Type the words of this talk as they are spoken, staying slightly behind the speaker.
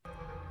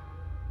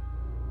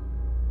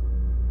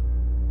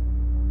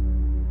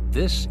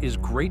This is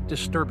Great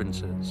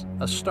Disturbances,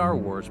 a Star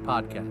Wars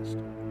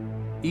podcast.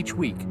 Each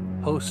week,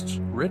 hosts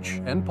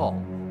Rich and Paul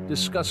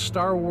discuss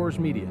Star Wars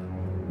media,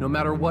 no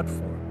matter what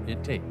form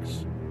it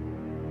takes.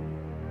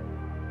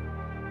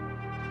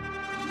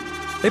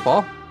 Hey,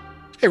 Paul.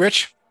 Hey,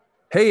 Rich.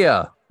 Hey,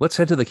 let's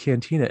head to the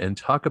cantina and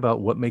talk about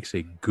what makes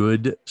a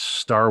good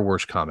Star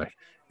Wars comic.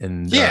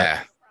 And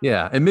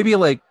and maybe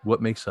like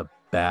what makes a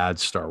bad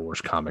Star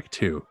Wars comic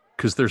too,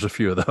 because there's a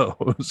few of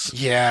those.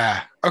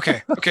 Yeah.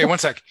 Okay, 1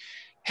 sec.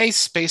 Hey,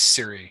 Space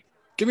Siri,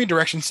 give me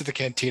directions to the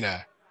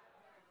cantina.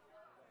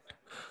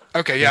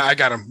 Okay, yeah, I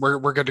got him.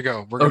 We're good to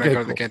go. We're gonna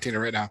go to the cantina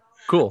right now.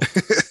 Cool.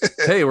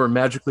 Hey, we're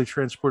magically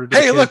transported.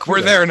 Hey, look,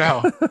 we're there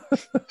now.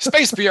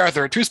 Space Bee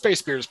Arthur, 2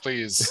 space beers,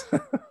 please.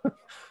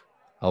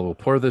 I will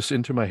pour this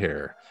into my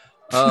hair.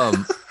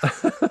 That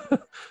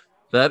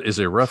is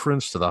a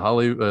reference to the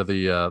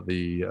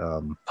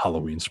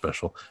Halloween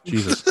special.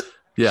 Jesus,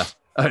 yeah,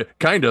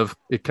 kind of.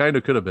 It kind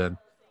of could have been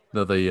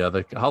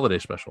the holiday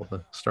special,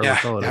 the Star Wars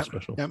holiday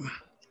special. Yep.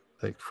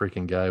 That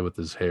freaking guy with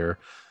his hair.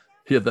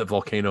 He had that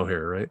volcano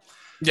hair, right?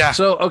 Yeah.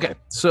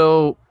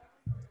 So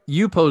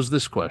you pose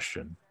this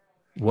question: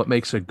 what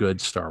makes a good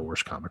Star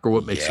Wars comic, or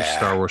what makes a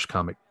Star Wars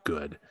comic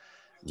good?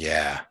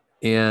 Yeah.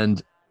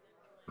 And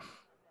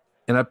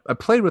I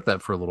played with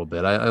that for a little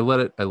bit. I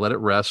let it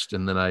rest,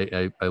 and then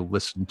I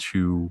listened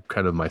to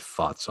kind of my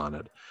thoughts on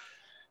it.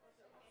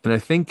 And I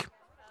think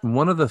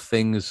one of the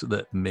things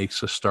that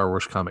makes a Star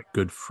Wars comic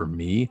good for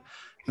me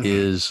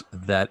is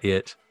that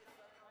it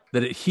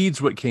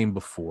heeds what came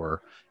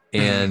before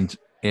and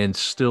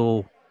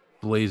still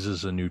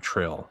blazes a new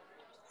trail.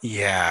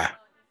 Yeah.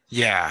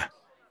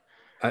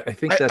 I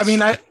think that's. I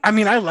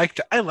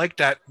like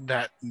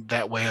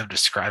that way of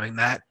describing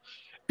that,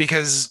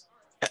 because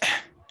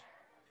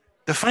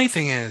the funny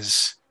thing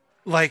is,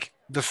 like,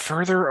 the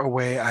further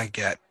away I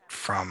get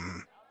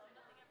from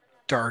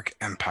Dark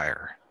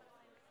Empire,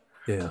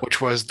 which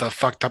was the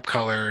fucked up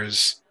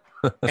colors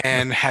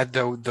and had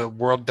the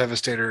World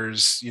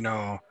Devastators,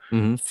 thing.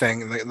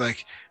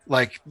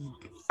 Like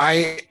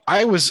I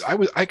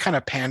kind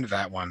of panned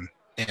that one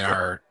in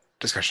our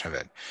discussion of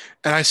it,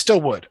 and I still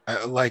would.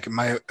 Like,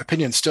 my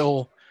opinion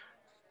still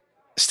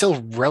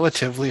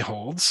relatively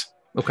holds.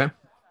 Okay,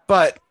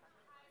 but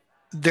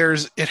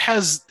it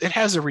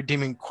has a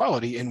redeeming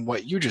quality in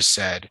what you just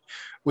said,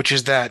 which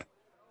is that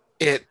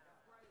it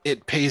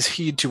pays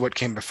heed to what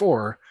came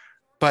before,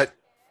 but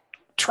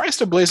tries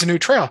to blaze a new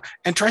trail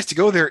and tries to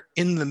go there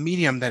in the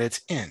medium that it's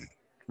in,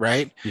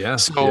 right? Yeah.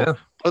 So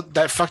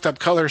that fucked up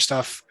color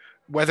stuff,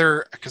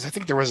 because I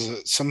think there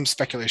was some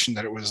speculation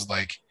that it was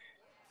like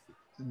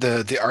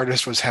the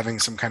artist was having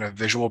some kind of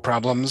visual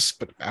problems,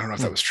 but I don't know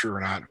if that was true or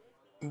not.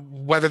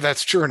 Whether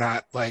that's true or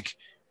not, like,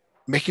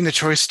 making the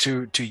choice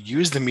to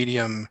use the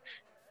medium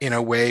in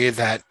a way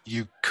that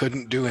you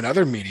couldn't do in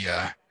other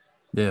media.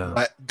 Yeah.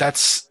 But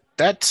that's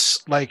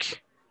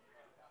like,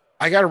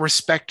 I got to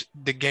respect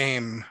the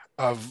game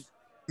of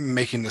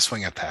making the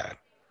swing at that.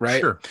 Right.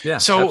 Sure. Yeah.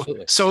 So,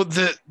 absolutely. so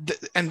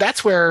and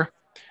that's where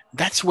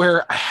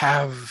I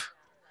have.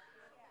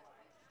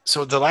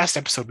 So the last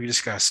episode we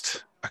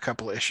discussed a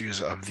couple of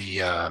issues of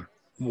the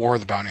War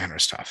of the Bounty Hunter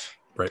stuff.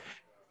 Right.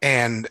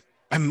 And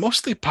I'm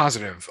mostly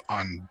positive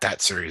on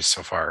that series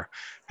so far.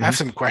 I have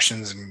some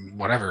questions and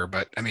whatever,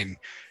 but I mean,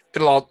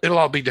 it'll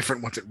all be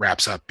different once it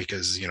wraps up,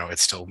 because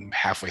it's still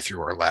halfway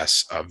through or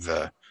less of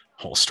the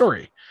whole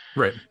story.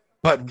 Right.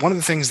 But one of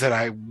the things that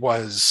I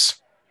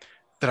was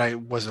a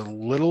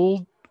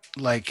little,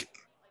 like,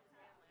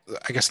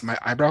 I guess my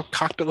eyebrow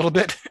cocked a little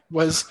bit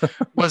was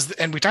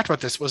and we talked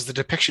about this, was the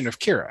depiction of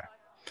Kira,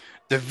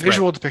 the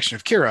visual depiction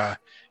of Kira,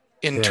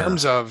 in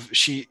terms of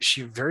she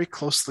very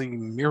closely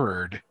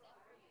mirrored.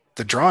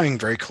 The drawing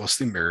very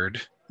closely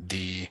mirrored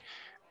the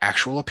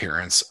actual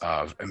appearance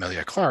of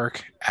Emilia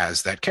Clarke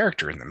as that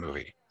character in the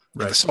movie,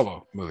 in the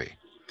Solo movie.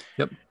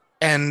 Yep.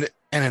 And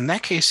in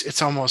that case,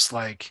 it's almost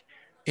like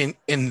in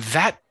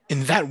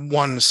that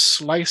one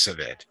slice of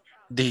it,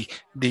 the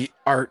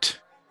art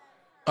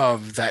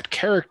of that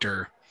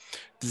character,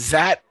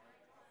 that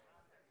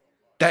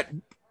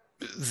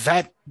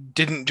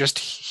didn't just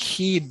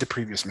heed the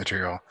previous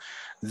material,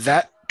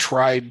 that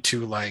tried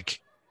to, like,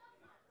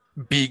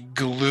 be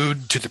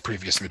glued to the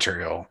previous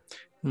material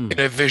in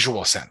a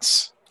visual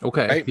sense.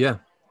 Okay. Right? Yeah.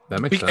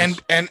 That makes sense.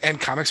 And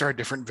comics are a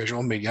different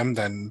visual medium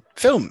than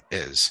film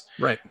is.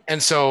 Right.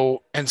 And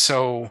so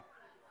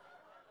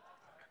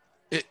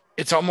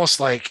it's almost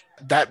like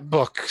that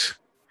book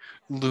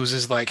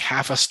loses like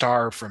half a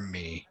star from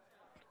me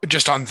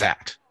just on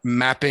that,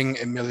 mapping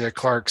Emilia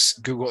Clarke's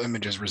Google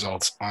Images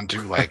results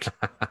onto, like,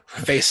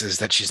 faces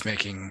that she's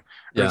making,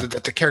 or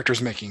that the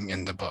character's making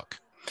in the book.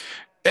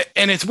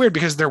 And it's weird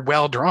because they're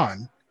well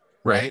drawn,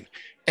 right?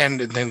 And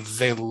then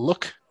they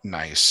look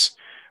nice,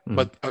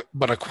 but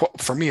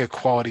for me, a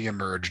quality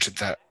emerged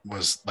that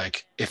was,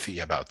 like, iffy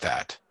about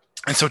that.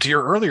 And so, to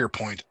your earlier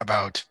point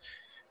about,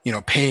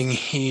 paying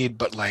heed,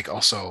 but, like,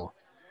 also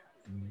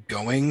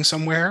going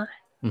somewhere,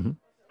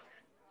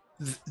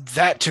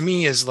 that to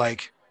me is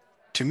like,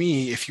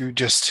 if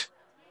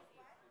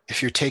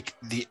if you take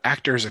the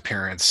actor's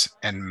appearance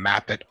and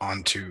map it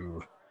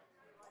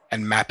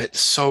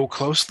so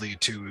closely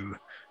to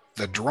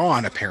the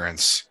drawn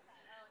appearance,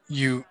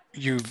 you've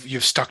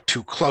stuck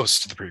too close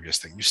to the previous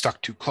thing. You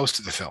stuck too close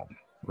to the film.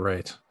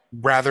 Right.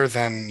 Rather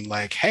than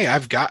like, hey,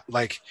 I've got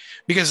like,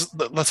 because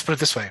let's put it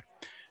this way.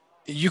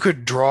 You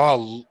could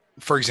draw,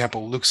 for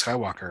example, Luke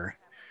Skywalker,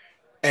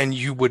 and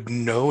you would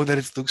know that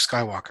it's Luke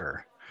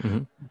Skywalker,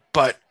 Mhm.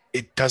 but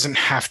it doesn't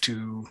have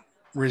to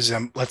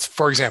resemble,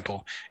 for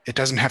example, it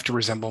doesn't have to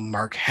resemble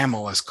Mark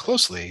Hamill as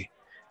closely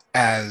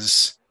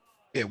as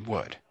it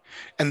would.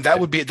 And that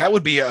would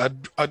be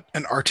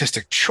an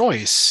artistic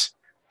choice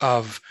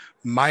of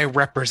my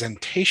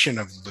representation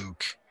of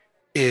Luke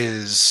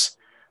is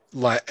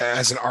like,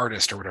 as an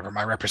artist or whatever,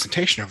 my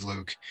representation of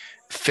Luke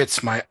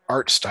fits my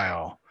art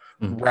style,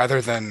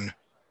 rather than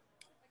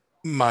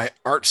my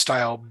art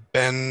style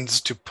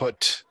bends to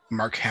put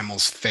Mark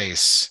Hamill's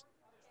face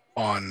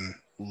on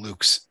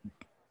Luke's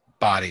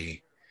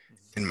body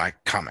in my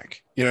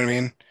comic. You know what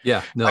I mean?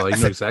 Yeah. No, I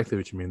know exactly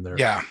what you mean there.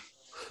 Yeah.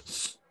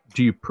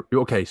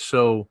 Okay,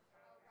 so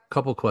a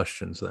couple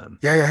questions then.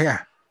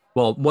 Yeah.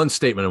 Well, one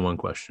statement and one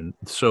question.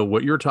 So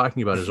what you're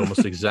talking about is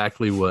almost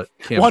exactly what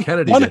Cam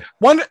Kennedy did.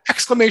 One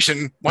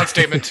exclamation, one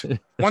statement,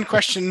 one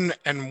question,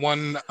 and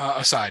one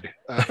aside.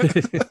 I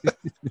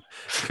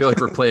feel like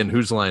we're playing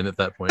Who's Line at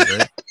that point,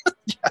 right?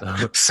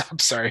 Yeah. I'm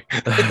sorry.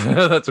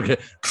 That's okay.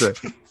 Sorry.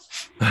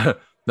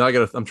 Now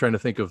I'm trying to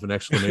think of an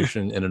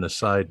exclamation and an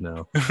aside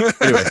now.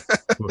 Anyway,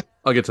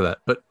 I'll get to that.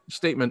 But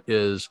statement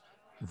is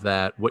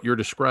that what you're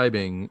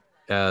describing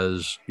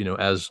as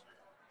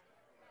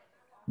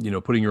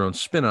putting your own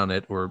spin on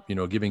it, or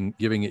giving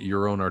it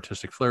your own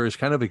artistic flair, is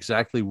kind of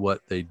exactly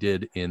what they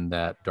did in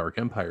that Dark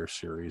Empire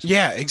series.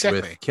 Yeah,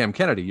 exactly. With Cam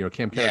Kennedy,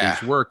 Cam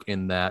Kennedy's work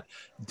in that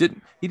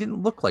he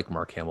didn't look like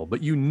Mark Hamill,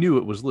 but you knew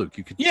it was Luke.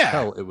 You could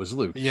tell it was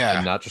Luke. Yeah,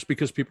 and not just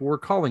because people were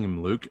calling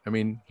him Luke. I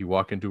mean, you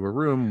walk into a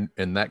room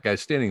and that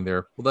guy's standing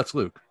there. Well, that's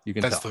Luke. You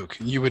can tell. That's Luke.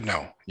 You would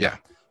know. Yeah.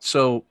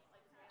 So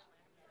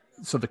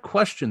the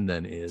question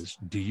then is,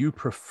 do you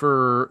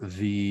prefer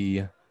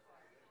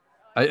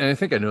I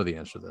think I know the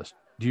answer to this.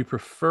 Do you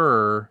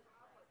prefer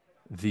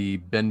the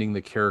bending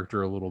the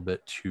character a little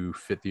bit to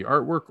fit the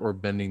artwork, or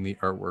bending the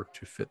artwork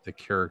to fit the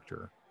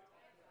character?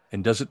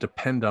 And does it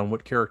depend on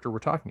what character we're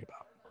talking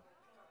about?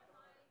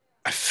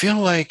 I feel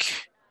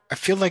like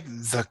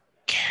the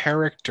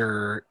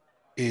character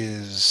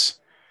is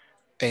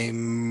a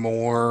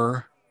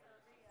more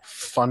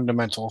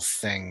fundamental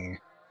thing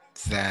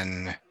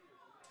than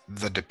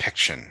the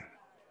depiction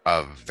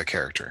of the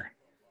character.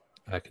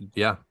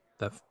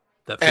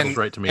 That feels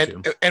right to me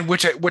too. And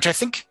which I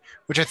think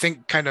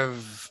kind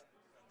of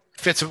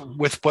fits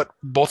with what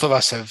both of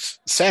us have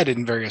said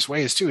in various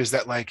ways too, is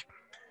that like,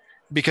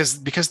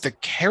 because the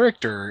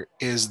character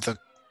is the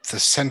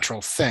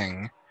central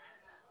thing,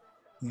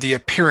 the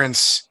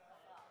appearance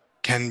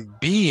can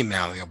be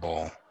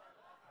malleable,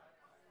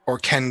 or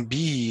can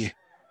be,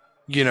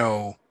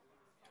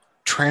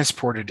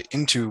 transported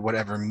into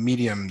whatever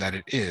medium that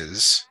it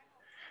is,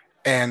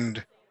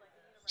 and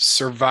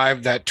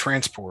survive that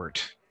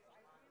transport.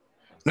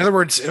 In other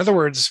words,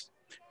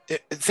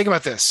 think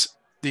about this.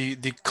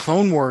 The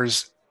Clone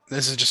Wars,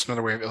 this is just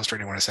another way of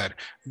illustrating what I said.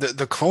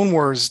 The Clone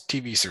Wars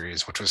TV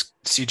series, which was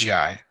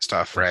CGI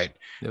stuff, right?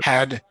 Yep.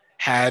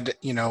 Had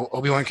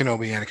Obi-Wan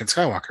Kenobi, Anakin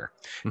Skywalker.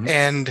 Mm-hmm.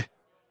 And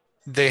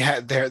they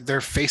had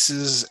their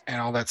faces and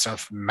all that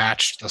stuff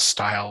matched the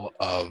style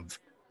of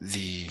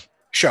the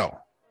show.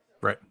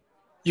 Right.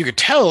 You could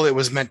tell it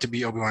was meant to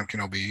be Obi-Wan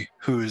Kenobi,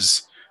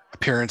 whose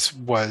appearance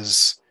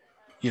was,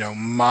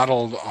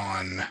 modeled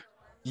on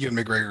Ewan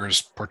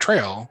McGregor's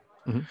portrayal.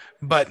 Mm-hmm.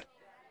 But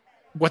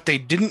what they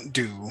didn't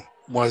do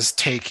was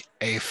take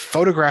a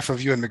photograph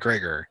of Ewan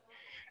McGregor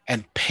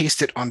and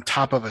paste it on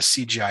top of a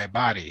CGI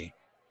body,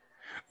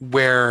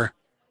 where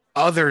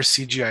other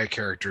CGI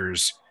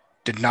characters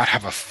did not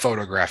have a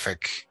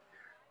photographic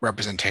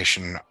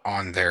representation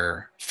on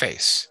their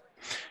face.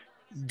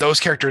 Those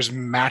characters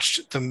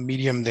matched the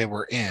medium they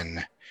were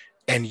in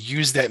and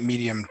used that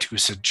medium to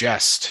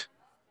suggest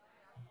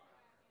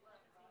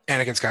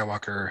Anakin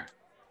Skywalker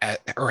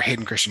or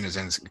Hayden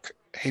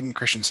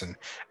Christensen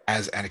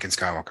as Anakin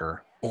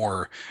Skywalker,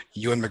 or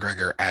Ewan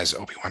McGregor as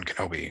Obi-Wan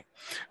Kenobi,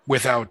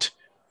 without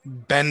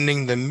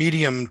bending the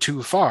medium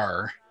too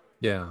far.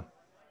 Yeah.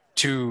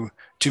 To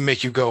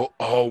make you go,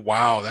 oh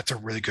wow, that's a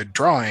really good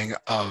drawing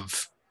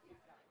of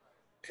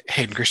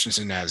Hayden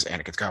Christensen as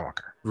Anakin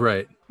Skywalker.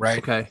 Right.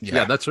 Okay.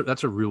 Yeah. That's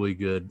a really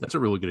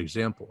good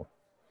example.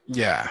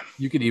 Yeah.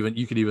 You could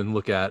even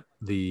look at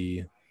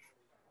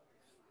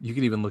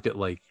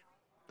like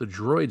the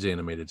Droids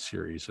animated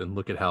series and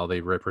look at how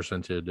they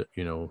represented,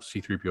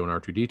 C-3PO and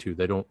R2-D2.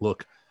 They don't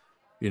look,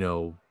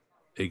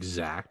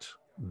 exact.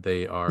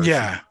 They are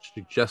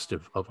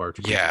suggestive of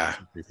R2-D2. Yeah.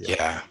 And C-3PO.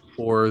 Yeah.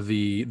 Or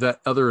that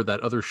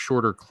other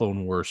shorter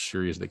Clone Wars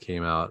series that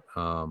came out.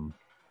 The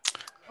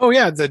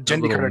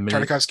Genndy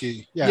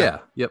Tartakovsky. Yeah.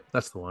 Yep.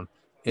 That's the one.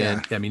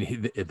 And I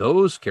mean,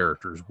 those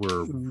characters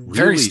were really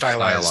very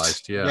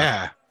stylized.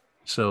 Yeah.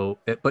 So,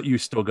 but you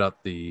still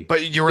got But you were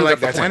still like, got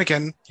the that's point.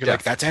 Anakin. You're Yeah.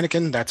 like, that's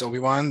Anakin. That's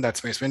Obi-Wan.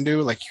 That's Mace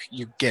Windu. Like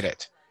you get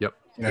it. Yep.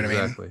 You know what I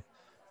mean? Exactly.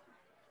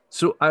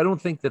 So I don't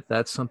think that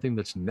that's something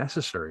that's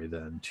necessary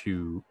then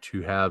to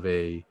have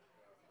a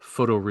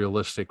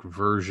photorealistic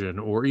version,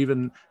 or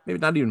even maybe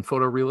not even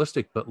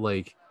photorealistic, but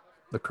like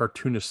the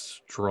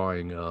cartoonist's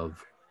drawing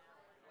of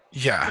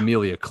Yeah.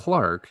 Emilia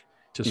Clarke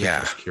to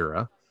Yeah. suggest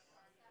Kira.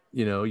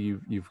 You know,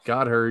 you've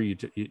got her.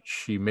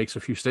 She makes a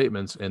few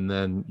statements, and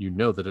then you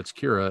know that it's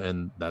Kira,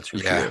 and that's who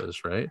she Yeah.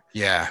 is, right?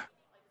 Yeah.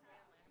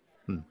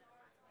 Hmm.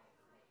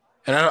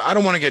 And I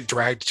don't want to get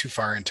dragged too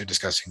far into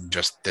discussing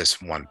just this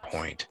one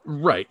point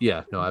Right?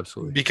 Yeah. No,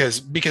 absolutely.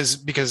 because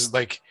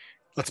like,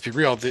 let's be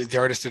real, the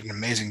artist did an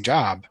amazing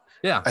job.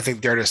 Yeah. I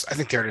think the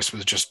artist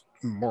was just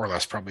more or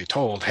less probably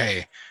told,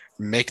 hey,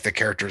 make the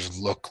characters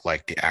look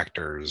like the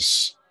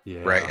actors,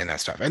 right? Yeah. And that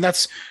stuff. And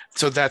that's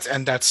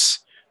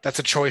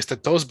a choice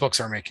that those books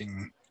are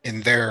making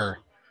in their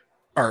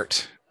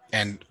art.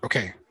 And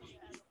okay,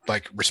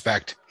 like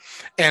respect.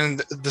 And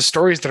the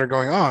stories that are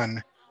going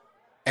on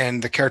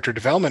and the character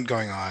development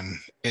going on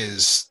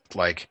is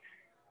like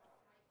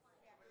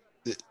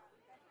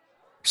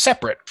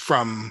separate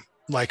from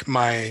like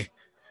my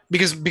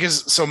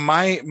because so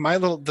my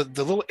little the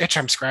little itch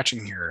I'm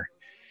scratching here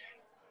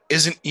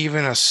isn't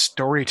even a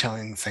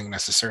storytelling thing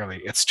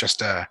necessarily. It's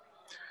just a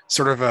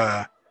sort of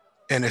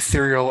an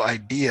ethereal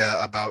idea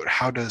about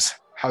how does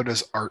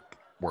art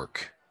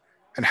work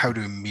and how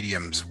do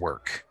mediums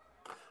work,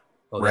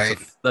 Oh, right?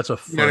 that's a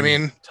You know what I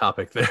fun mean?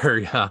 topic there.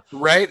 Yeah.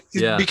 Right?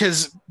 Yeah.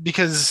 Because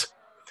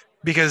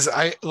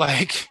I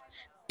like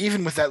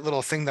even with that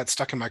little thing that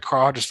stuck in my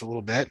craw just a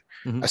little bit,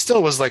 Mhm. I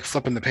still was like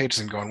flipping the pages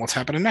and going, "What's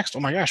happening next? Oh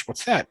my gosh,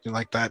 what's that?" You know,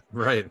 like that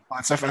Right. all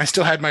that stuff. And I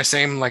still had my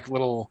same like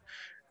little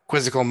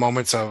quizzical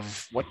moments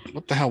of what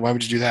the hell? Why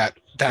would you do that?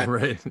 That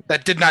Right.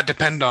 that did not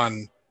depend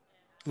on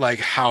like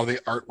how the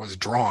art was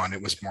drawn.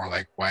 It was more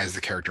like why is the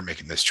character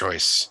making this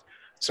choice?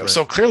 So Right.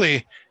 so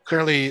clearly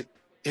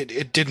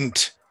it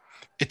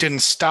didn't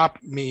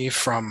stop me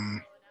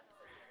from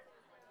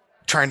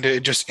trying to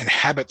just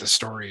inhabit the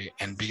story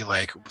and be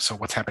like, so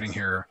what's happening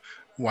here?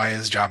 Why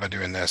is Java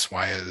doing this?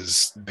 Why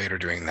is Vader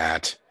doing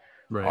that?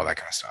 All Right. that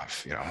kind of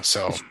stuff, you know.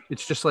 So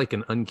It's just like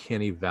an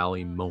uncanny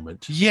valley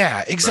moment,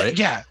 yeah, exactly. right?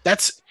 Yeah,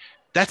 that's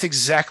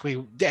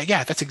exactly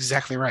that's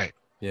exactly right.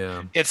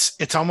 Yeah.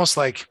 It's almost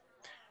like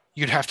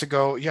you have to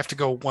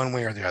go one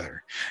way or the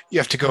other. You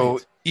have to go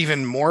Right.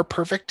 even more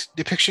perfect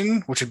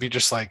depiction, which would be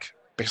just like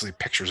basically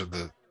pictures of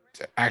the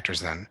actors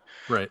then,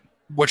 Right.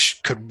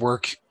 which could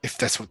work if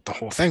that's what the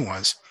whole thing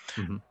was.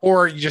 Mm-hmm.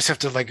 Or you just have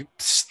to like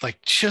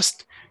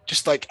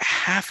just like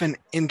half an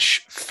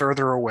inch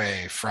further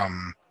away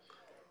from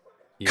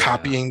Yeah.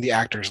 copying the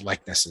actors'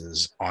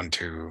 likenesses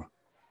onto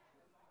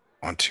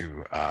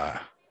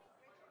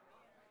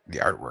the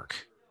artwork.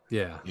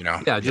 Yeah. You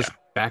know, Yeah. Just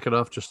back it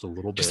off just a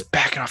little bit. just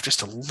back it off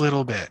just a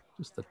little bit.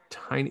 Just a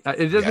tiny.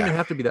 It doesn't Yeah. even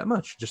have to be that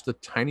much. Just the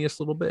tiniest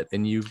little bit,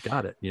 and you've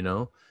got it. You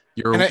know,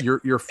 And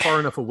you're far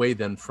enough away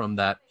then from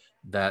that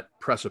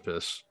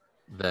precipice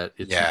that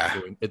it's Yeah. not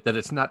doing it, that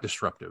it's not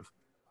disruptive.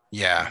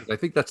 yeah, I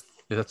think that's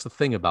the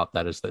thing about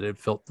that, is that it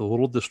felt a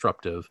little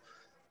disruptive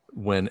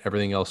when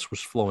everything else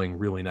was flowing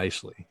really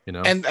nicely. You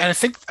know. and I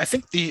think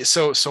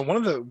so one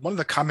of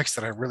the comics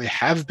that I really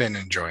have been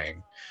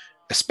enjoying,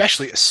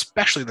 especially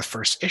the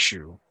first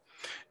issue,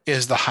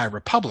 is the High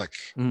Republic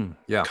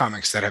Yeah.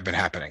 comics that have been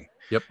happening.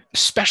 Yep.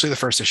 Especially the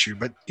first issue,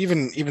 but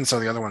even so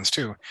the other ones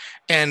too.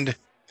 And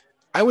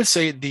I would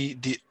say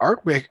the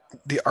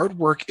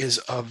artwork is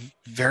of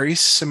very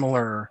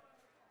similar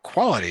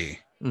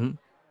quality Mhm.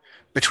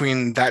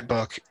 between that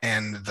book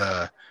and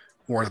the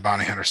War of the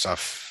Bounty Hunter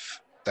stuff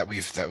that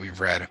we've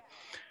read.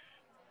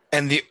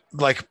 And the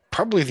like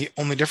probably the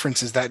only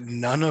difference is that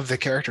none of the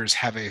characters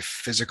have a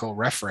physical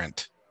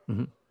referent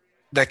Mhm.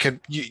 that could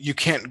you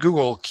can't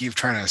Google Keeve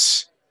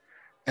Trennis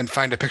and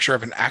find a picture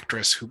of an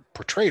actress who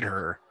portrayed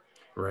her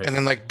Right. and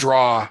then like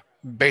draw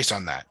based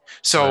on that.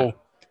 So Right.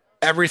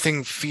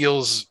 everything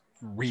feels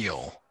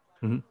real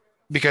Mhm.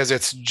 because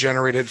it's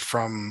generated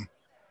from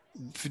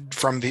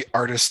the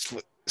artist,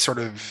 sort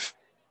of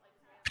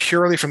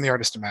purely from the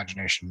artist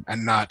imagination,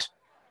 and not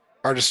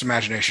artist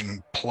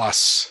imagination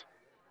plus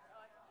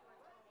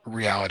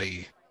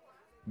reality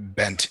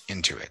bent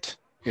into it.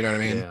 You know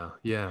what I mean? Yeah.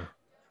 Yeah.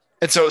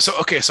 And so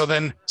okay, so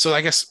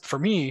I guess for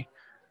me,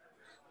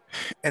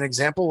 an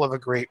example of a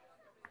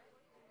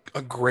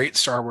great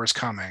Star Wars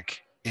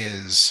comic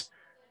is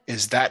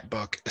that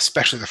book,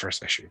 especially the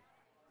first issue.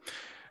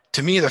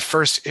 To me, the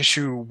first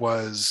issue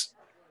was,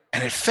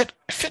 and it fit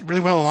really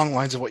well along the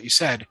lines of what you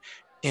said,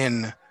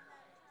 in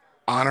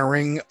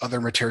honoring other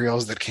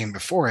materials that came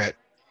before it,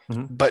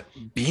 Mhm. but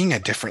being a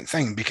different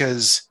thing,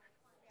 because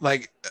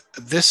like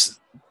this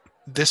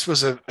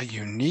was a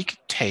unique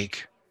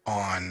take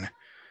on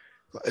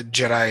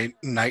Jedi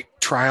Knight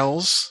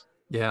trials,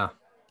 Yeah.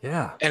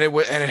 Yeah. and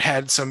it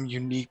had some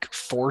unique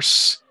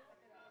force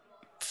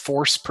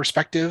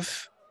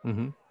perspective,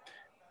 Mm-hmm.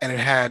 and it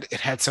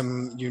had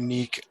some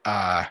unique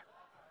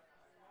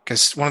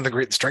because one of the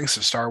great strengths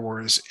of Star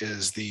Wars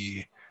is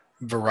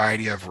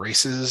variety of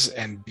races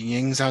and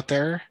beings out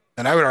there.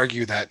 And I would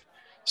argue that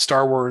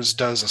Star Wars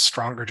does a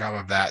stronger job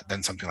of that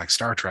than something like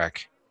Star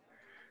Trek.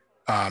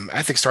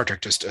 I think Star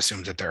Trek just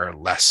assumes that there are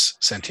less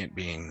sentient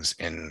beings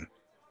in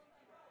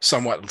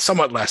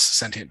somewhat less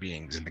sentient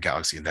beings in the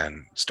galaxy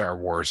than Star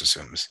Wars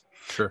assumes.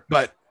 Sure.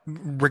 But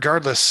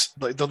regardless,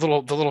 like the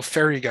little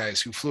fairy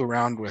guys who flew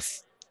around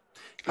with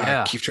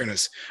Keith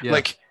Trennis,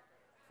 like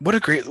what a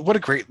great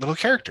little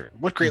character.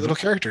 What great little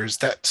characters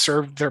that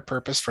served their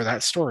purpose for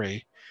that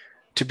story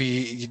to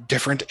be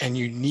different and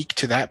unique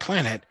to that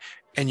planet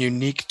and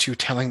unique to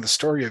telling the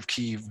story of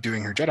Keeve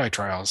doing her Jedi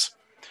trials.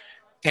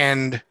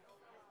 And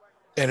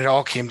it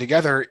all came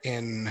together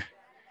and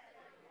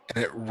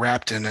it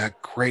wrapped in a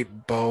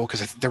great bow,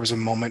 because there was a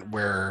moment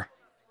where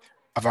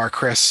Avar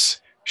Kriss,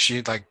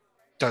 she like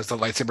does the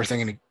lightsaber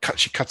thing and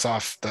she cuts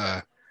off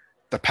the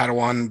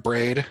Padawan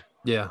braid.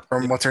 Yeah.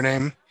 From what's her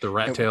name? The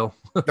rat tail.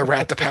 The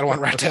Padawan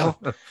rat tail.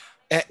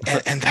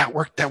 And that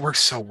worked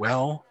so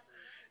well.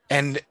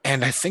 And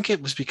I think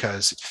it was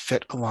because it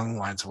fit along the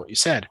lines of what you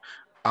said.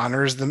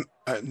 Honors them,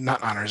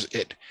 not honors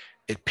it.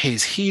 It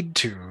pays heed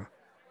to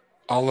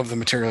all of the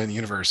material in the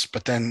universe,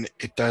 but then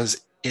it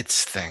does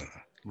its thing.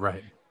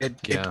 Right.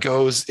 It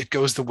goes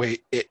the way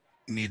it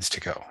needs to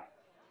go,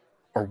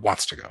 or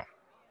wants to go.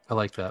 I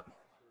like that.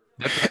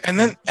 And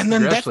then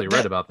you're actually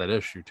right about that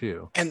issue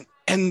too.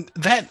 And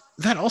that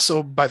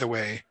also, by the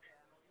way,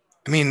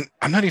 I mean,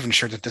 I'm not even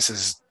sure that this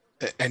is,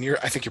 and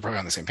I think you're probably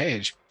on the same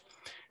page,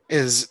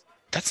 is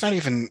that's not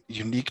even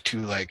unique to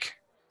like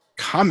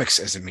comics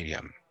as a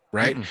medium,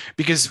 right?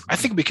 Because I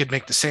think we could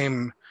make the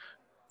same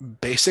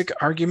basic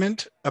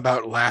argument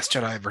about Last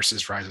Jedi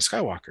versus Rise of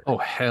Skywalker. Oh,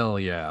 hell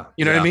yeah.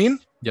 You know what I mean?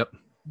 Yep.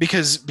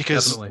 Because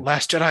Definitely.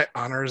 Last Jedi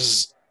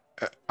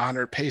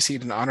pays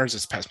heed and honors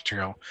its past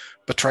material,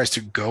 but tries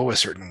to go a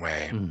certain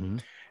way.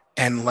 And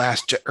and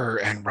Rise of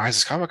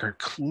Skywalker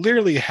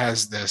clearly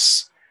has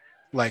this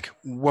like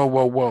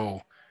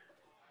whoa,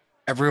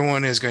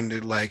 everyone is going to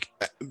like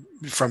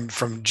from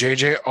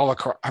JJ all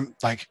across. I'm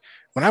like,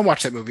 when I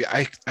watch that movie,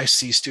 I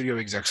see studio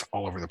execs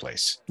all over the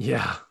place.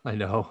 Yeah, I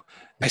know.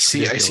 I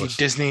see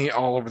Disney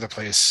all over the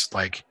place,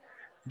 like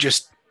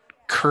just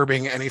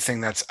curbing anything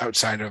that's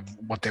outside of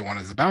what they want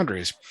as the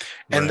boundaries.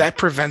 And that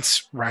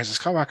prevents Rise of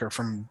Skywalker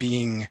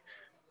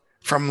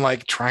from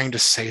like trying to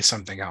say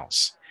something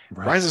else.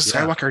 Rise of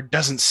Skywalker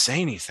doesn't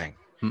say anything.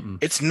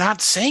 It's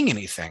not saying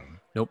anything.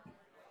 Nope.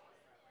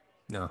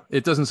 No,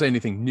 it doesn't say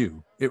anything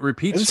new. It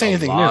repeats a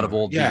lot of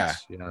old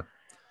beats. Yeah.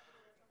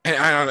 And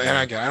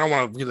I don't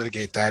want to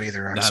relitigate that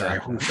either. I'm sorry.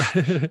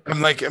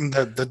 I'm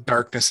the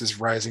darkness is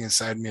rising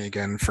inside me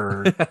again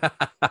for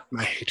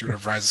my hatred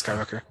of Rise of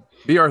Skywalker.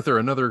 B. Arthur,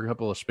 another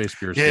couple of space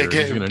beers. Yeah,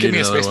 give me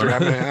a space beer.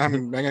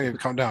 I'm gonna need to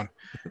calm down.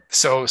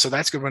 So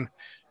that's a good one.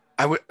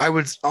 I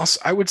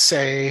would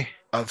say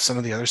of some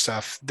of the other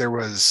stuff, there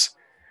was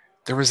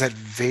that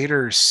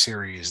Vader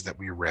series that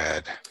we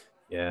read.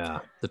 Yeah,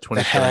 the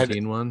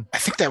 2017 one. I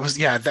think that was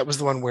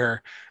the one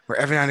where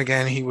every now and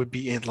again he would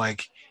be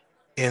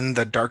in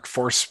the Dark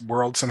Force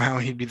world somehow.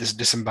 He'd be this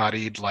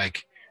disembodied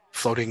like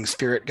floating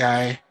spirit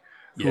guy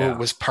who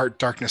was part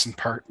darkness and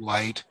part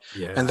light.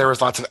 Yeah. And there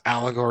was lots of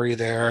allegory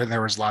there, and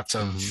there was lots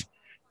of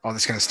all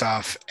this kind of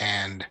stuff.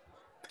 And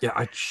yeah,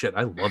 I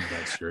love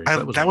that series.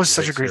 That was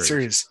such a great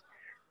series.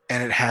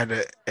 And it had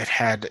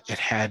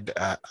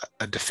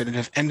a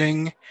definitive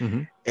ending.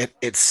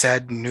 It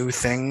said new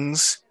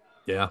things.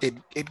 Yeah.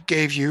 It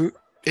gave you,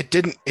 it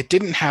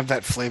didn't have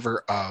that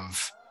flavor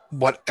of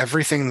what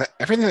everything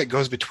that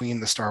goes between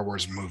the Star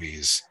Wars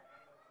movies,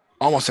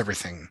 almost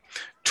everything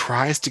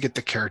tries to get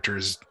the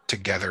characters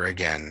together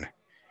again.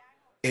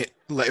 It,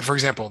 like, for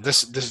example,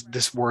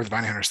 this War of the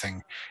Bounty Hunters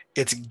thing,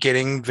 it's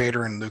getting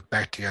Vader and Luke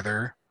back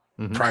together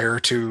prior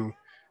to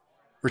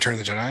Return of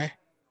the Jedi.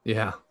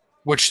 Yeah.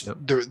 Which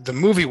the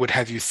movie would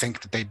have you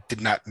think that they did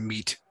not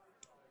meet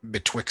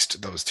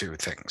betwixt those two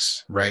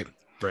things, right?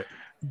 Right.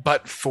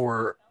 But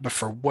for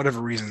whatever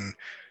reason,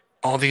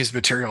 all these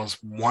materials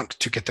want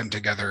to get them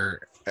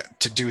together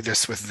to do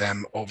this with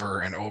them over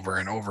and over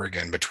and over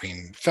again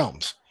between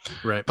films.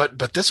 Right.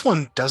 But this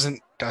one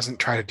doesn't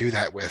try to do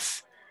that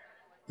with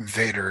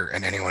Vader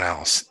and anyone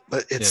else.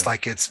 It's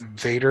like it's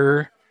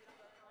Vader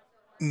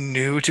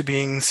new to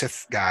being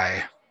Sith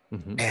guy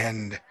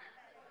and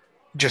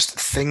just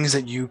things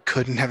that you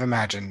couldn't have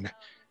imagined.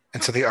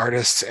 And so the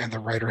artists and the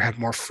writer had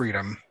more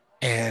freedom,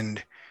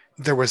 and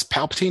there was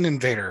Palpatine and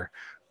Vader,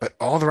 but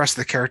all the rest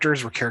of the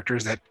characters were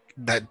characters that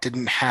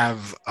didn't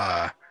have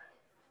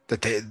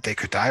that they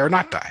could die or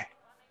not die,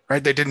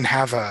 right? They didn't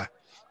have a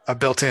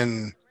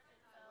built-in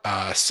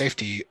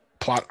safety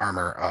plot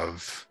armor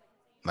of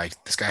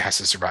like, this guy has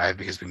to survive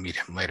because we meet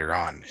him later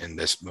on in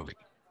this movie,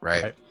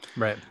 right?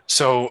 Right.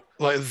 So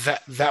like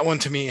that one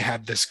to me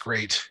had this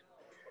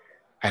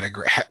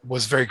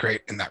was very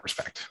great in that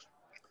respect.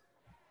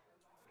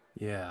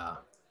 Yeah,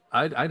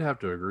 I'd have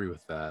to agree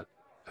with that.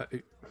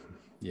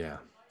 Yeah.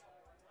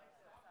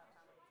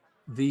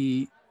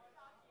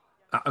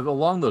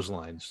 Along those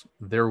lines,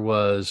 there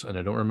was, and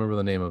I don't remember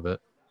the name of it,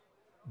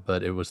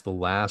 but it was the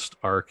last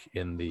arc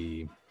in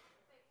the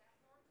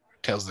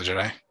Tales of the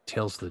Jedi.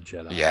 Tales of the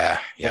Jedi. Yeah.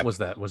 What Yep. was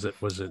that? Was it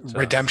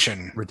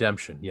Redemption.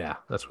 Redemption? Yeah,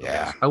 that's what it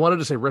Yeah. was. I wanted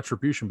to say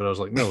Retribution, but I was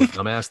like, no,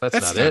 dumbass, that's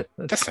not it.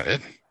 That's not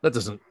it. That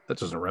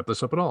doesn't wrap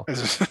this up at all.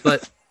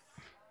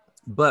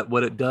 But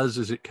what it does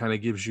is it kind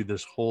of gives you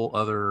this whole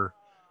other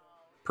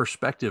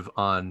perspective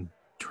on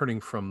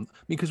turning from,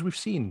 because we've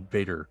seen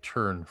Vader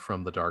turn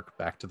from the dark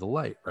back to the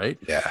light, right?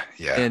 Yeah.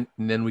 Yeah. And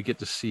then we get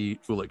to see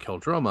Ulic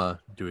Qel-Droma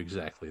do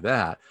exactly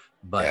that,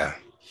 but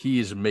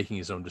he's making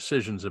his own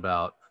decisions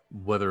about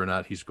whether or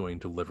not he's going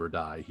to live or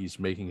die. He's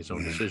making his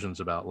own decisions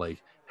about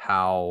like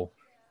how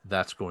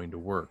that's going to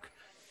work.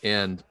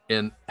 And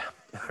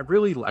I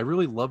really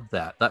loved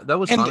that. That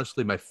was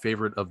honestly my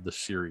favorite of the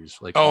series.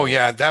 Like,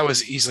 that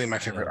was easily my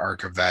favorite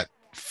arc of that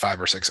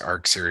 5 or 6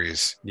 arc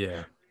series.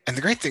 Yeah. And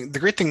the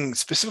great thing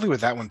specifically with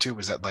that one too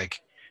was that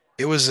like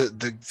it was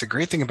the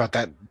great thing about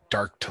that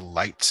dark to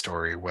light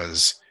story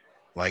was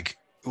like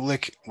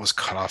Ulic was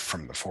cut off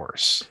from the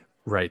Force.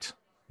 Right.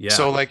 Yeah.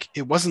 So like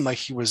it wasn't like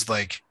he was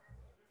like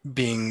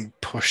being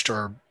pushed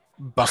or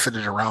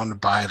buffeted around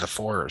by the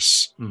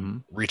Force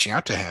reaching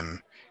out to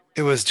him.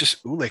 It was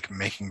just Ulic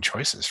making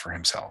choices for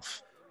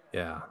himself.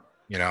 Yeah.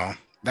 You know,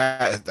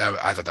 that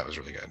I thought that was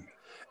really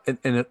good.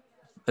 And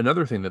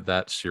another thing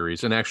that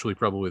series, and actually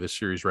probably the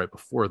series right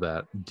before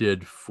that,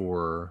 did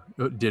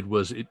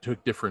was it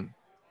took different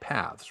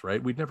paths,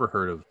 right? We'd never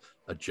heard of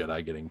a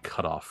Jedi getting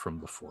cut off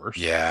from the Force.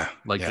 Yeah.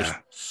 Just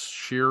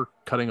sheer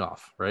cutting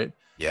off, right?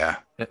 Yeah.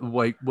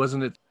 Like,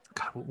 wasn't it,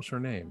 God, what was her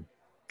name?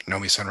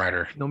 Nomi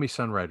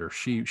Sunrider.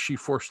 She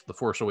forced the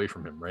Force away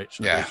from him, right?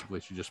 So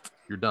basically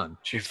you're done.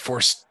 She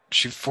forced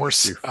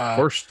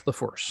the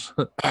Force.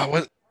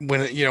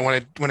 when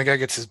a guy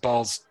gets his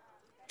balls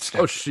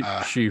snipped,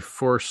 she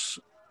forced.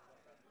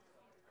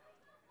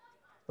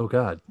 Oh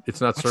God,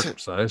 it's not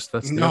circumcised.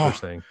 That's the other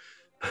thing.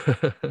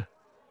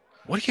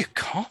 What do you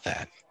call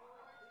that?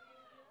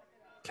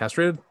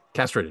 Castrated?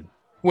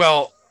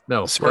 Well,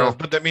 no, sort of,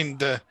 but I mean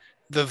the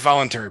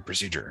voluntary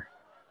procedure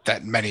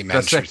that many men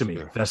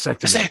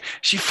vasectomy.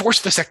 She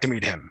forced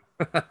vasectomied him.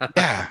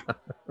 Yeah.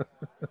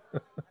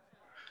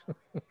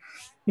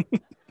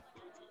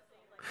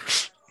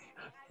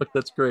 Look,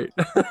 that's great.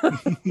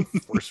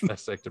 Forced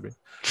vasectomy.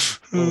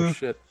 Oh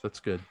shit, that's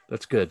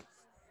good.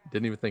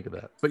 Didn't even think of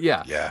that. But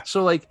yeah.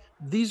 So like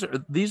these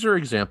are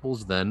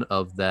examples then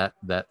of that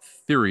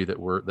theory that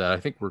I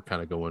think we're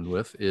kind of going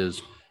with,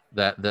 is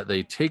that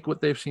they take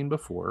what they've seen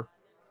before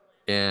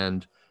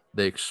and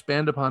they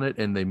expand upon it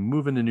and they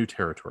move into new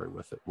territory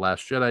with it.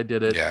 Last Jedi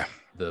did it. Yeah.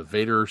 The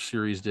Vader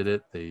series did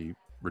it. The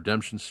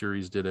Redemption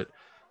series did it.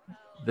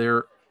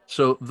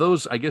 So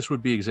those, I guess,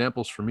 would be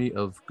examples for me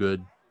of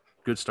good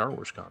Star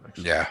Wars comics.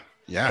 Yeah.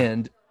 Yeah.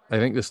 And I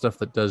think the stuff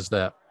that does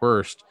that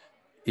worst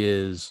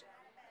is,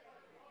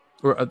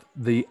 I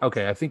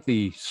think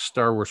the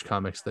Star Wars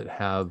comics that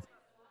have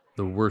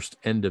the worst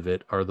end of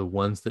it are the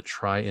ones that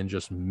try and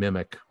just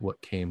mimic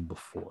what came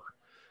before.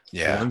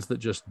 Yeah. The ones that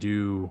just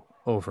do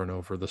over and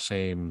over the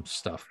same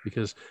stuff.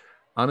 Because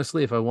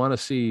honestly, if I want to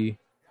see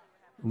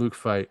Luke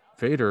fight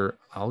Vader,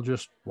 I'll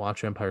just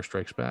watch Empire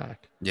Strikes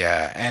Back.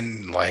 Yeah.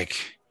 And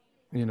like,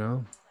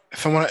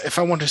 if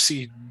I want to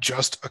see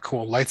just a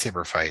cool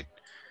lightsaber fight,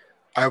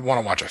 I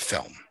want to watch a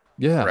film.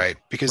 Yeah. Right.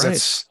 Because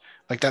that's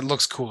like, that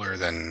looks cooler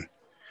than,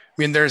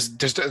 I mean,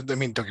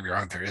 don't get me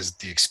wrong. There is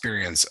the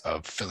experience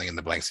of filling in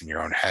the blanks in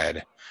your own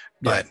head,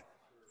 but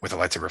with a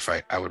lightsaber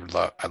fight,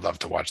 I'd love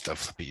to watch the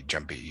flippy,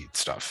 jumpy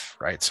stuff.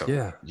 Right. So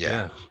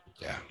yeah.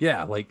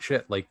 Like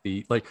shit.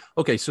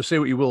 Okay. So say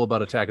what you will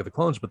about Attack of the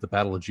Clones, but the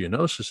Battle of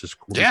Geonosis is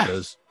cool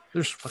because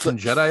there's fucking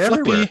Jedi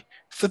everywhere.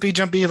 Flippy,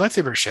 jumpy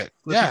lightsaber shit.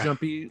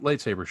 Jumpy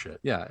lightsaber shit.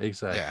 Yeah,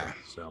 exactly. Yeah.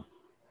 So,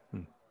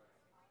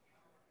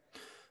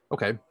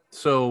 okay.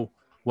 So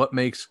what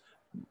makes,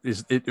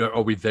 is it,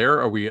 are we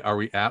there? Are we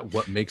at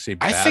what makes a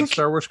bad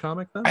Star Wars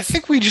comic then? I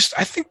think you just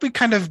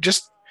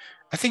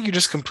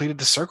completed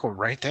the circle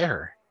right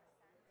there.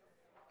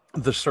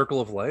 The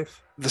circle of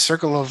life? The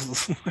circle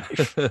of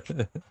life.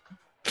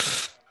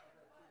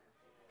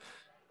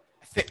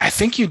 I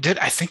think you did.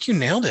 I think you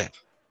nailed it.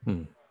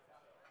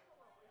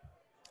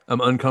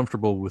 I'm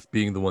uncomfortable with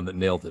being the one that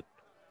nailed it.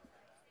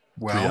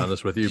 Well, to be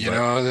honest with you,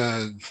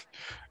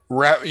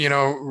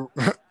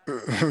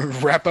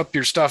 wrap up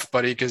your stuff,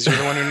 buddy, because you're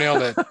the one who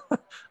nailed it.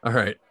 All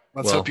right.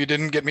 Let's hope you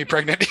didn't get me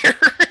pregnant here.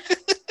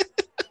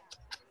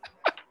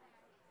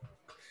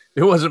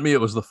 It wasn't me.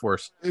 It was the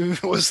Force.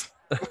 It was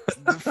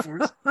the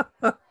Force.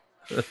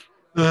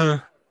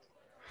 But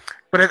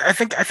I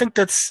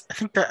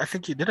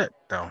think you did it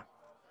though.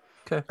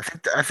 Okay.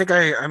 I think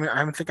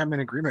I'm in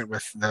agreement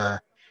with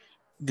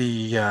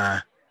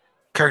the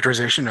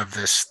characterization of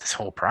this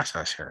whole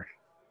process here.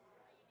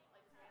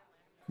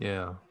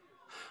 Yeah.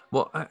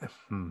 Well, I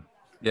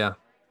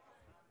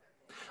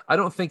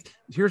don't think,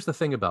 here's the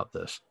thing about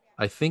this.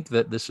 I think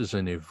that this is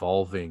an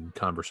evolving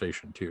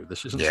conversation too.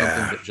 This isn't something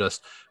that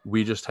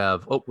we just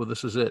have,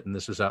 this is it. And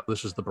this is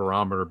the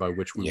barometer by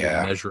which we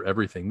will measure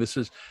everything. This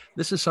is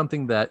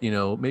something that,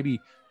 maybe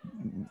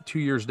 2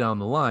 years down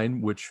the line,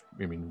 which,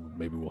 I mean,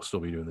 maybe we'll still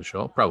be doing the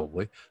show,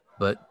 probably,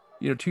 but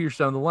 2 years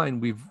down the line,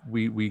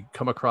 we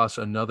come across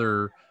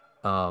another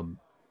um,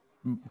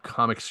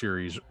 comic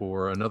series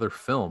or another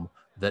film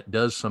that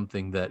does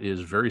something that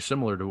is very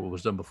similar to what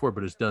was done before,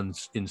 but is done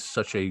in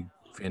such a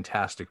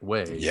fantastic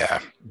way Yeah.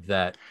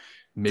 that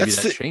maybe That's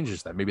that the,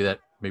 changes that. Maybe that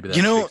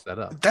you know, shakes that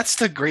up. that's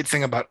the great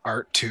thing about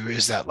art too,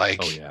 is that like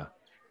Oh yeah.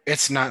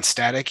 it's not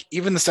static.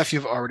 Even the stuff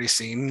you've already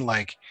seen,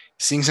 like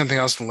seeing something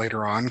else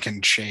later on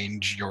can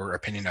change your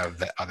opinion of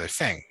the other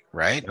thing,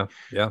 right?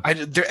 Yeah.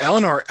 Yeah.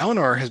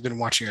 Eleanor has been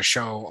watching a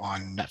show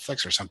on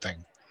Netflix or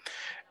something,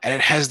 and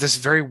it has this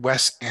very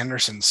Wes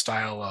Anderson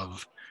style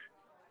of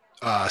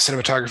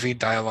cinematography,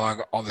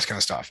 dialogue, all this kind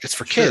of stuff. It's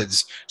for Sure.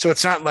 kids, so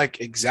it's not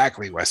like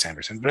exactly Wes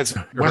Anderson, but it's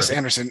Wes Right.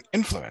 Anderson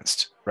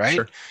influenced, right?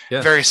 Sure.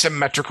 Yeah. Very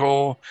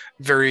symmetrical,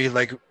 very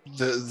like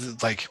the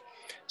like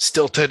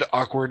stilted,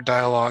 awkward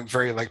dialogue,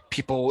 very like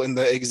people in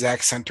the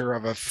exact center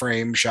of a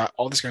frame shot,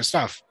 all this kind of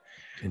stuff.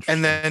 And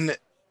Interesting.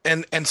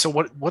 then and so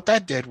what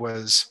that did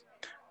was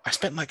I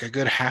spent like a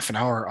good half an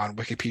hour on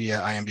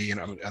Wikipedia, IMDb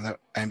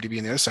and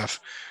the other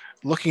stuff,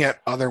 looking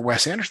at other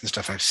Wes Anderson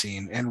stuff I've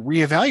seen and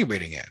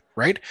reevaluating it.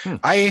 Right, Hmm.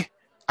 I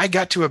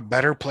got to a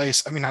better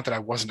place. I mean, not that I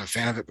wasn't a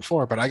fan of it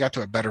before, but I got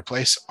to a better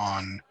place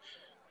on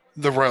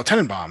the Royal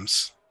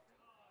Tenenbaums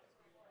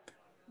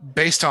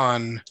based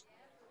on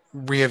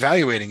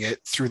reevaluating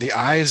it through the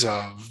eyes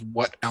of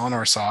what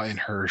Eleanor saw in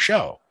her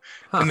show,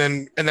 Huh.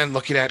 and then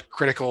looking at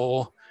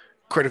critical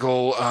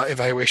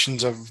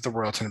evaluations of the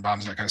Royal Tenenbaums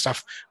and that kind of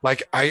stuff.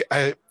 Like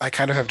I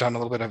kind of have done a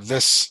little bit of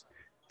this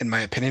in my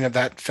opinion of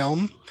that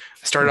film.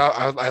 I started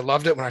out, I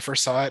loved it when I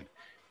first saw it.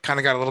 Kind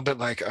of got a little bit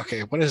like,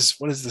 okay, what is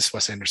this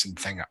Wes Anderson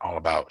thing all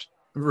about?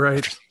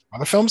 Right.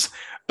 Other films,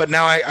 but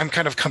now I'm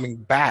kind of coming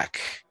back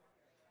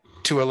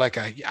to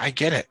I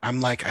get it.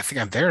 I'm like, I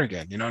think I'm there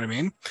again. You know what I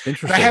mean? But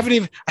Interesting.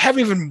 I haven't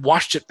even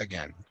watched it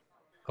again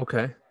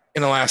Okay.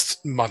 in the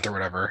last month or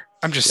whatever.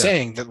 I'm just Yeah.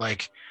 saying that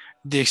like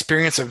the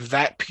experience of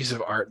that piece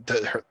of art,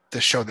 the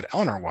show that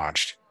Eleanor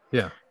watched,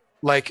 Yeah.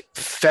 like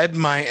fed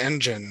my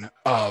engine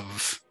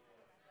of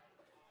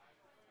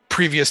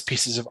previous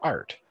pieces of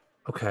art,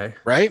 Okay.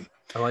 right?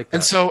 I like that.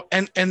 And so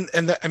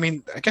I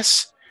mean, I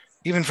guess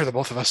even for the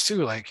both of us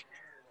too, like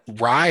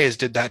Rise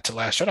did that to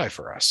Last Jedi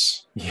for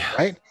us, Yeah.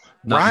 right?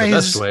 Not in the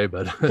best way,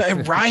 but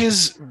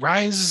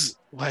Rise,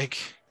 like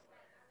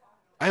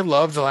I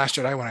loved The Last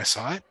Jedi when I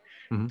saw it,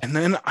 Mhm. and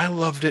then I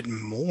loved it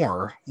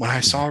more when I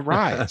saw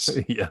Rise.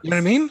 Yeah. You know what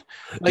I mean?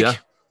 Like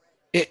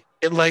Yeah.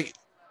 it like,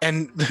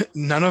 and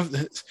none of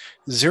the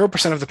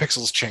 0% of the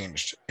pixels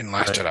changed in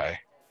Last Jedi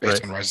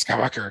based Right. on Rise of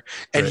Skywalker,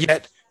 and Right.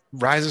 yet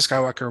Rise of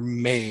Skywalker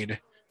made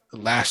The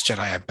Last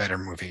Jedi a better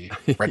movie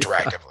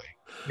retroactively.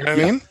 You know what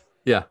I mean?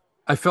 Yeah.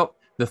 I felt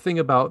the thing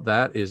about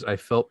that is I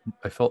felt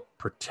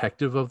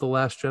protective of The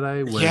Last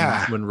Jedi when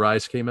Yeah. when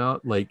Rise came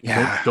out. Like,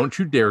 Yeah. don't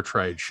you dare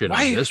try and shit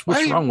Why- on this.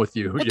 What's why- wrong with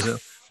you? what You the know?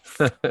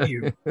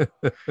 you.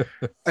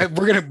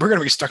 We're gonna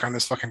be stuck on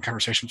this fucking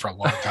conversation for a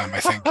long time, I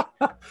think.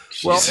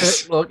 Well,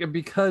 Jesus. look,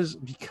 because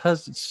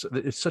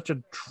it's such a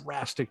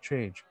drastic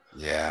change.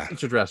 Yeah.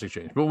 It's a drastic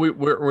change, but we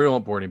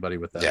won't bore anybody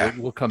with that. Yeah.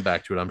 We'll come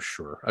back to it. I'm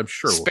sure we'll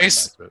come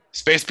Space- back to it.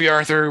 Space B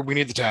Arthur, we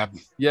need the tab.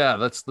 Yeah,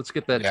 let's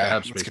get that Yeah, tab.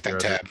 let's Space get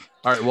that Pirate. tab.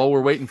 All right, while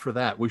we're waiting for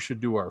that, we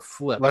should do our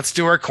flip. Let's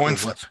do our for coin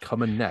flip. what's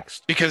coming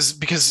next. Because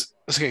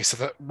okay,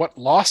 so what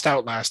lost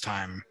out last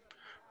time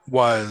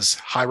was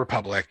High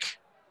Republic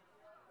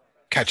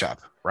catch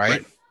up,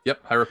 right?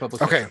 Yep, High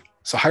Republic. Okay,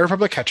 so High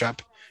Republic catch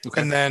up,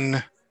 Okay. and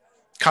then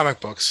comic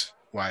books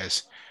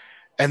wise,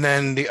 and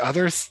then the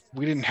other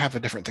we didn't have a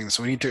different thing,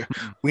 so we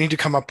need to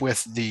come up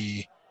with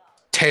the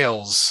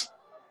tails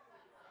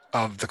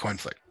of the coin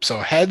flip. So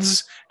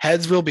heads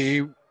will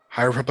be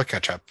High Republic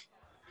catch up.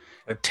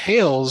 Okay.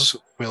 Tails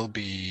will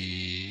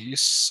be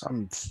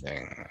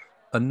something.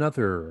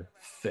 Another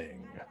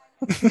thing.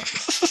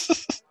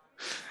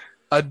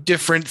 A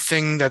different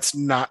thing that's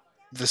not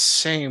the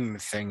same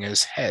thing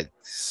as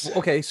heads. Well,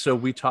 okay, so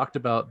we talked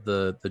about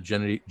the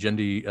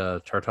Genndy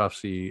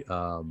Tartakovsky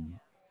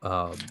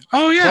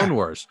Oh yeah, Clone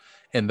Wars,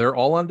 and they're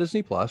all on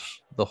Disney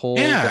Plus. The whole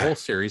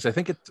series. I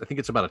think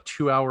it's about a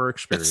 2-hour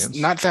experience. it's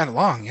not that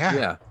long. Yeah,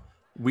 Yeah,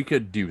 we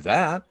could do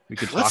that. We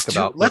could Let's talk do-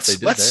 about let's what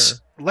they did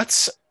there.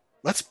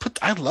 let's put.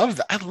 I love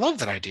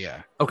that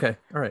idea. Okay,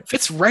 all right.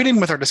 Fits right in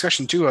with our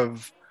discussion too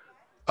of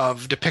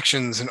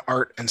depictions and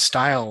art and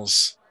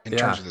styles in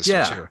terms of this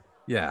stuff too.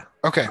 Yeah.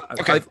 Okay.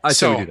 I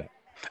say we do that.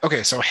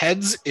 Okay, so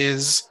heads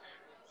is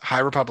High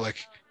Republic,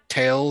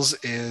 tails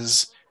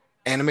is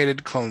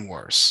animated Clone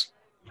Wars.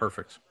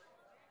 Perfect.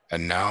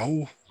 And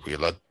now we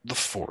let the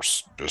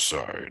Force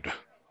decide.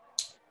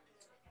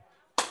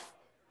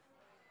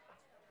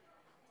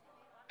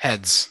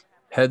 Heads.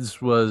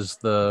 Heads was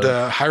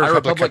the High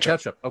Republic catch-up.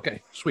 catch-up.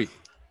 Okay, sweet.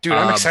 Dude,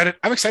 I'm Um, excited.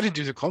 I'm excited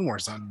to do the Clone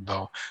Wars then,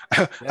 though.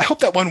 I hope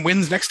that one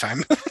wins next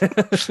time.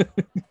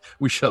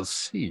 We shall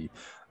see.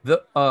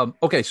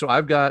 Okay, so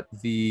I've got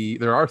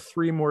there are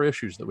 3 more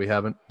issues that we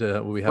haven't touched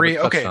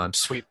Okay, on.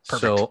 sweet,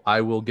 perfect. So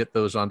I will get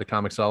those onto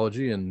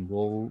Comixology and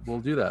we'll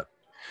do that.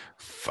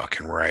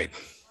 Fucking right.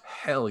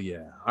 Hell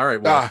yeah. All right.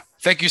 Well,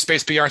 thank you,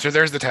 Space B. Arthur.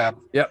 There's the tab.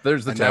 Yep,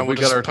 there's the And tab. now we'll We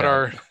got just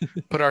our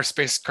put our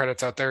space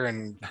credits out there,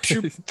 and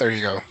shoop, there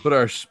you go. Put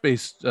our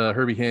space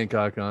Herbie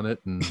Hancock on it,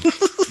 and be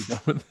done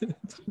with it.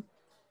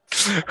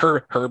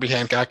 Herbie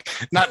Hancock,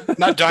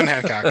 not John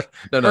Hancock.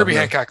 Herbie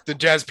Hancock, the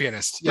jazz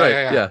pianist.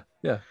 Yeah.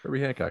 Herbie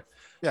Hancock.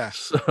 Yeah.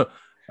 So,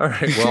 all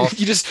right. Well,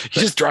 you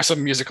just draw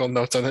some musical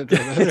notes on it.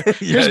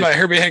 Here's my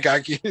Herbie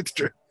Hancock.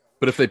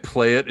 But if they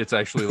play it, it's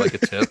actually like a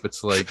tip.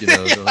 It's like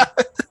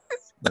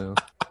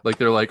like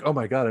they're like, oh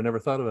my god, I never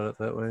thought about it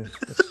that way.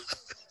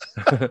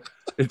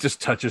 It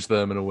just touches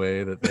them in a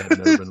way that they had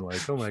never been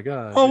like, oh my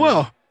god. Oh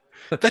wow,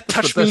 that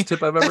touched the me. Best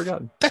tip I've ever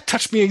gotten. That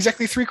touched me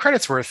exactly 3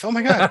 credits worth. Oh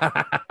my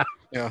god.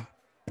 Yeah.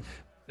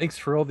 Thanks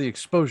for all the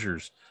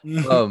exposures.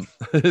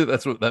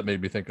 That's what that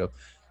made me think of.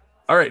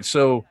 All right,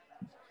 so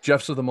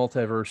Jeff's of the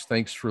Multiverse,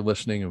 thanks for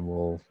listening,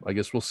 and I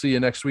guess we'll see you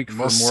next week.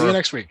 See you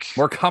next week.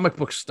 More comic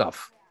book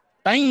stuff.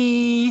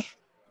 Bye.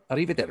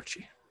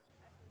 Arrivederci.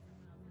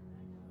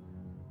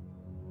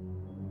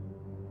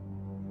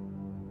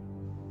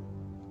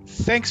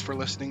 Thanks for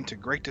listening to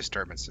Great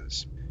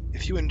Disturbances.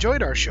 If you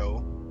enjoyed our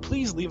show,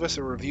 please leave us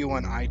a review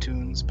on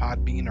iTunes,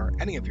 Podbean, or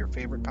any of your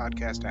favorite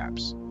podcast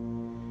apps.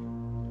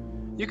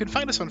 You can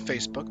find us on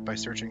Facebook by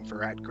searching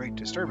for @Great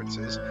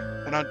Disturbances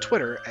and on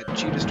Twitter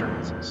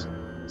 @GDisturbances.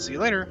 See you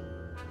later.